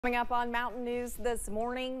Coming up on Mountain News this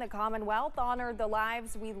morning, the Commonwealth honored the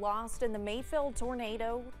lives we lost in the Mayfield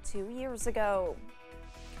tornado 2 years ago.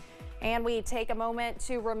 And we take a moment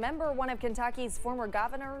to remember one of Kentucky's former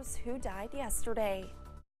governors who died yesterday.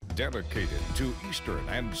 Dedicated to Eastern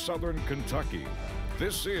and Southern Kentucky,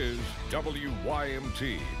 this is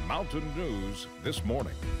WYMT Mountain News this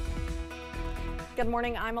morning. Good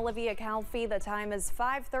morning, I'm Olivia Calfee. The time is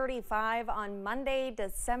 5:35 on Monday,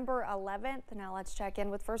 December 11th. Now let's check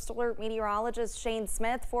in with First Alert meteorologist Shane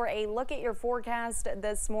Smith for a look at your forecast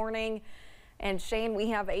this morning. And Shane, we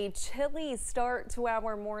have a chilly start to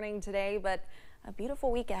our morning today, but a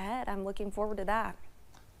beautiful week ahead. I'm looking forward to that.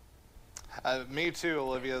 Me too,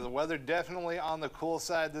 Olivia. The weather definitely on the cool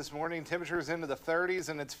side this morning. Temperatures into the 30s,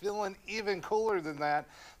 and it's feeling even cooler than that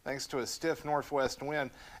thanks to a stiff northwest wind.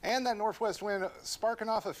 And that northwest wind sparking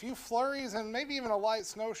off a few flurries and maybe even a light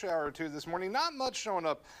snow shower or two this morning. Not much showing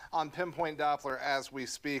up on pinpoint Doppler as we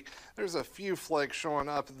speak. There's a few flakes showing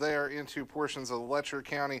up there into portions of Letcher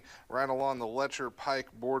County, right along the Letcher-Pike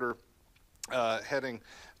border, heading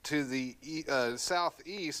to the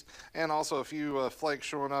southeast, and also a few flakes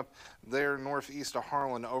showing up there northeast of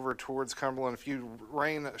Harlan over towards Cumberland. A few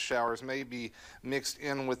rain showers may be mixed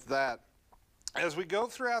in with that. As we go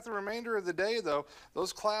throughout the remainder of the day, though,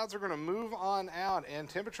 those clouds are going to move on out, and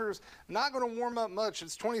temperatures not going to warm up much.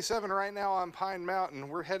 It's 27 right now on Pine Mountain.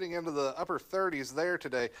 We're heading into the upper 30s there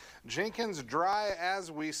today. Jenkins dry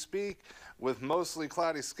as we speak, with mostly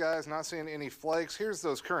cloudy skies, not seeing any flakes. Here's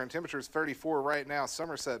those current temperatures: 34 right now,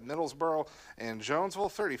 Somerset, Middlesboro, and Jonesville,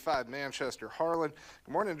 35 Manchester, Harlan.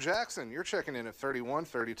 Good morning, Jackson. You're checking in at 31,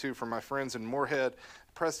 32 for my friends in Moorhead,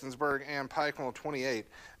 Prestonsburg, and Pikeville, 28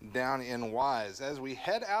 down in Wise. As we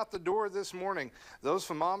head out the door this morning, those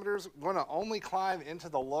thermometers going to only climb into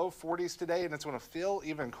the low 40s today, and it's going to feel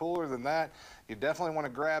even cooler than that. You definitely want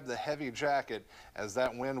to grab the heavy jacket, as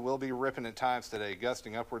that wind will be ripping at times today,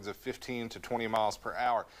 gusting upwards of 15 to 20 miles per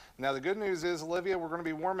hour. Now, the good news is, Olivia, we're going to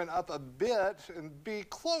be warming up a bit and be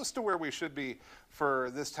close to where we should be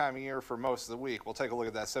for this time of year for most of the week. We'll take a look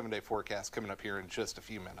at that 7-day forecast coming up here in just a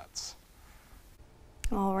few minutes.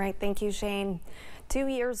 All right, thank you, Shane. 2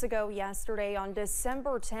 years ago yesterday, on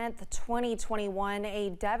December 10th, 2021,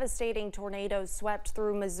 a devastating tornado swept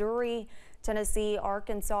through Missouri, Tennessee,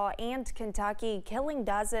 Arkansas, and Kentucky, killing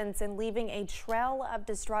dozens and leaving a trail of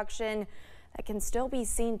destruction that can still be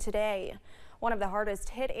seen today. One of the hardest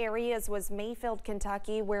hit areas was Mayfield,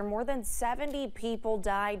 Kentucky, where more than 70 people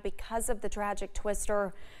died because of the tragic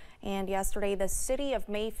twister. And yesterday, the city of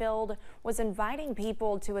Mayfield was inviting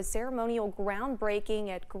people to a ceremonial groundbreaking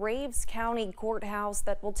at Graves County Courthouse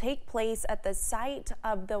that will take place at the site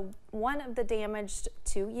of one of the damaged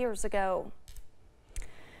 2 years ago.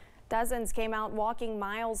 Dozens came out walking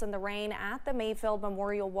miles in the rain at the Mayfield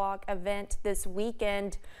Memorial Walk event this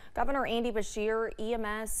weekend. Governor Andy Beshear,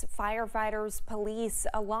 EMS, firefighters, police,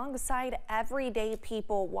 alongside everyday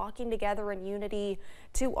people walking together in unity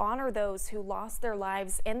to honor those who lost their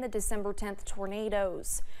lives in the December 10th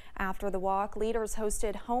tornadoes. After the walk, leaders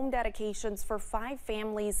hosted home dedications for 5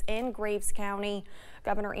 families in Graves County.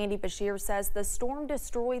 Governor Andy Beshear says the storm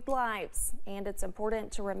destroyed lives, and it's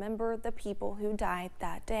important to remember the people who died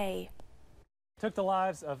that day. Took the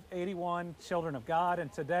lives of 81 children of God,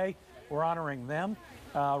 and today we're honoring them,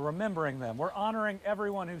 remembering them. We're honoring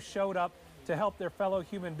everyone who showed up to help their fellow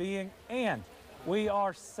human being, and we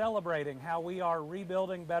are celebrating how we are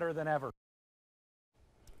rebuilding better than ever.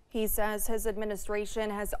 He says his administration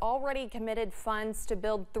has already committed funds to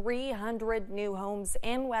build 300 new homes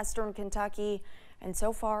in Western Kentucky, and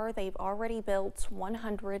so far they've already built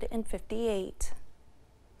 158.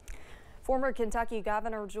 Former Kentucky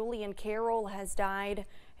Governor Julian Carroll has died.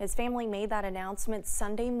 His family made that announcement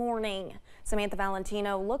Sunday morning. Samantha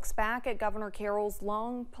Valentino looks back at Governor Carroll's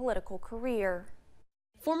long political career.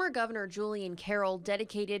 Former Governor Julian Carroll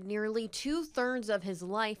dedicated nearly 2/3 of his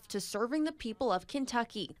life to serving the people of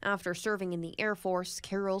Kentucky. After serving in the Air Force,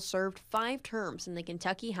 Carroll served 5 terms in the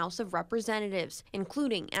Kentucky House of Representatives,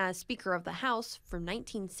 including as Speaker of the House from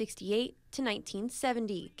 1968 to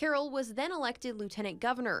 1970. Carroll was then elected lieutenant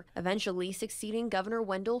governor, eventually succeeding Governor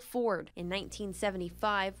Wendell Ford. In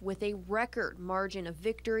 1975, with a record margin of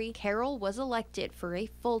victory, Carroll was elected for a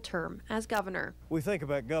full term as governor. We think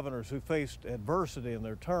about governors who faced adversity in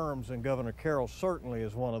their terms, and Governor Carroll certainly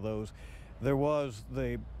is one of those. There was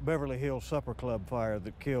the Beverly Hills Supper Club fire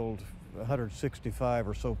that killed 165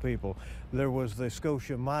 or so people. There was the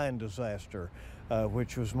Scotia mine disaster.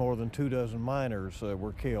 which was more than 24 miners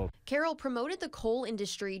were killed. Carroll promoted the coal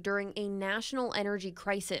industry during a national energy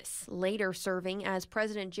crisis, later serving as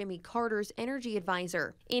President Jimmy Carter's energy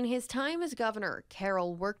advisor. In his time as governor,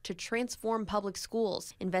 Carroll worked to transform public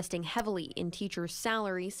schools, investing heavily in teachers'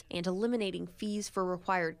 salaries and eliminating fees for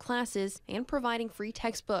required classes and providing free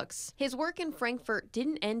textbooks. His work in Frankfort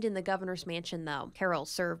didn't end in the governor's mansion, though. Carroll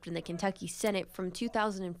served in the Kentucky Senate from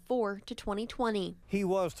 2004 to 2020. He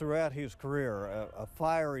was, throughout his career, a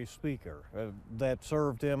fiery speaker that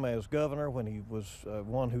served him as governor when he was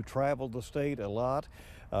one who traveled the state a lot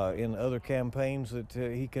in other campaigns that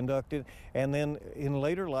he conducted. And then in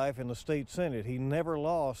later life in the state Senate, he never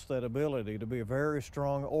lost that ability to be a very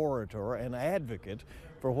strong orator and advocate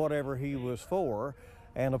for whatever he was for,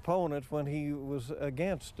 and opponent when he was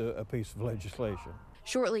against a piece of legislation.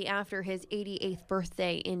 Shortly after his 88th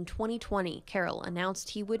birthday in 2020, Carroll announced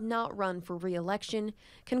he would not run for re-election,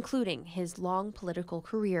 concluding his long political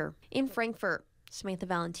career. In Frankfort, Samantha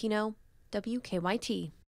Valentino,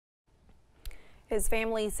 WKYT. His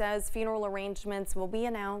family says funeral arrangements will be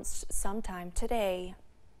announced sometime today.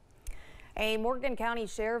 A Morgan County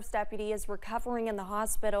Sheriff's deputy is recovering in the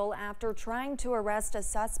hospital after trying to arrest a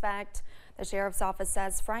suspect. The sheriff's office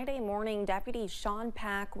says Friday morning, Deputy Sean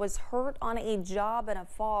Pack was hurt on a job in a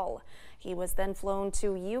fall. He was then flown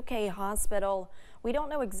to UK hospital. We don't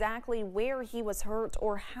know exactly where he was hurt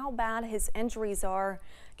or how bad his injuries are.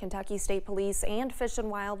 Kentucky State Police and Fish and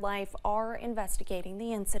Wildlife are investigating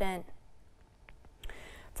the incident.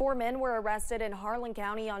 4 men were arrested in Harlan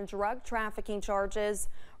County on drug trafficking charges.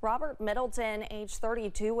 Robert Middleton, age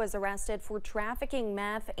 32, was arrested for trafficking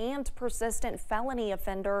meth and persistent felony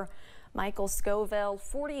offender. Michael Scoville,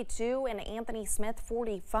 42, and Anthony Smith,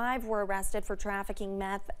 45, were arrested for trafficking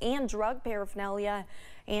meth and drug paraphernalia.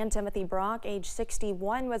 And Timothy Brock, age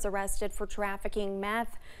 61, was arrested for trafficking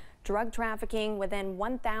meth, drug trafficking within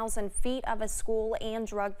 1,000 feet of a school, and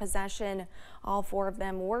drug possession. All 4 of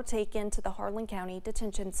them were taken to the Harlan County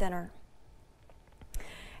Detention Center.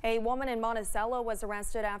 A woman in Monticello was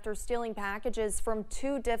arrested after stealing packages from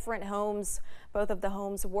 2 different homes. Both of the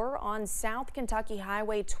homes were on South Kentucky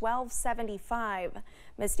Highway 1275.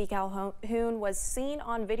 Misty Calhoun was seen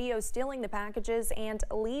on video stealing the packages and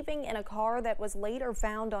leaving in a car that was later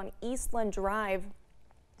found on Eastland Drive.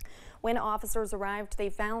 When officers arrived, they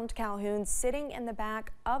found Calhoun sitting in the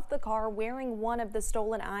back of the car wearing one of the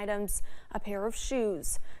stolen items, a pair of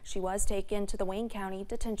shoes. She was taken to the Wayne County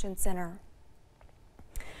Detention Center.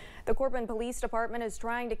 The Corbin Police Department is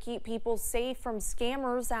trying to keep people safe from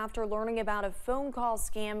scammers after learning about a phone call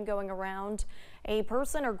scam going around. A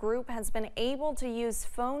person or group has been able to use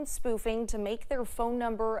phone spoofing to make their phone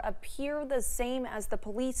number appear the same as the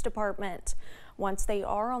police department. Once they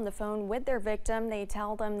are on the phone with their victim, they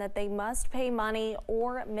tell them that they must pay money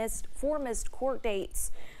or missed court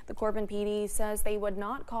dates. The Corbin PD says they would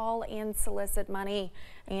not call and solicit money.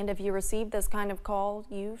 And if you receive this kind of call,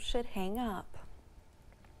 you should hang up.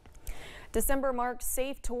 December marks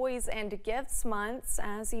Safe Toys and Gifts months.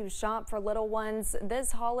 As you shop for little ones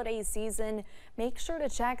this holiday season, make sure to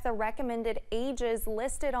check the recommended ages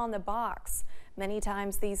listed on the box. Many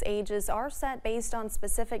times these ages are set based on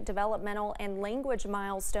specific developmental and language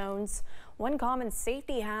milestones. One common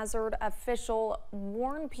safety hazard official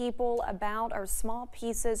warned people about are small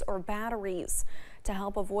pieces or batteries. To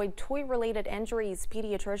help avoid toy-related injuries,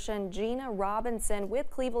 pediatrician Gina Robinson with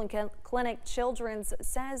Cleveland Clinic Children's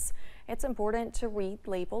says it's important to read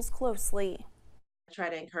labels closely. I try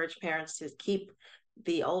to encourage parents to keep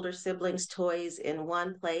the older siblings' toys in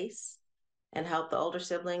one place and help the older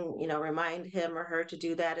sibling, remind him or her to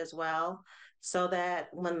do that as well, so that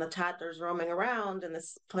when the toddler's roaming around in the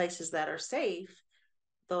places that are safe,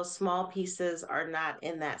 those small pieces are not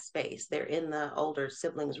in that space. They're in the older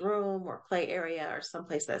sibling's room or play area or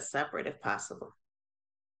someplace that's separate if possible.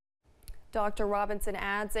 Dr. Robinson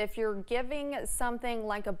adds, if you're giving something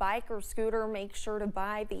like a bike or scooter, make sure to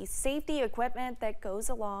buy the safety equipment that goes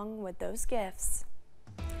along with those gifts.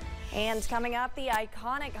 And coming up, the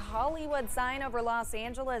iconic Hollywood sign over Los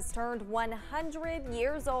Angeles turned 100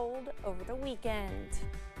 years old over the weekend.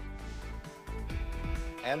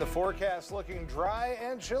 And the forecast looking dry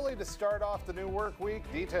and chilly to start off the new work week.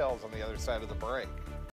 Details on the other side of the break.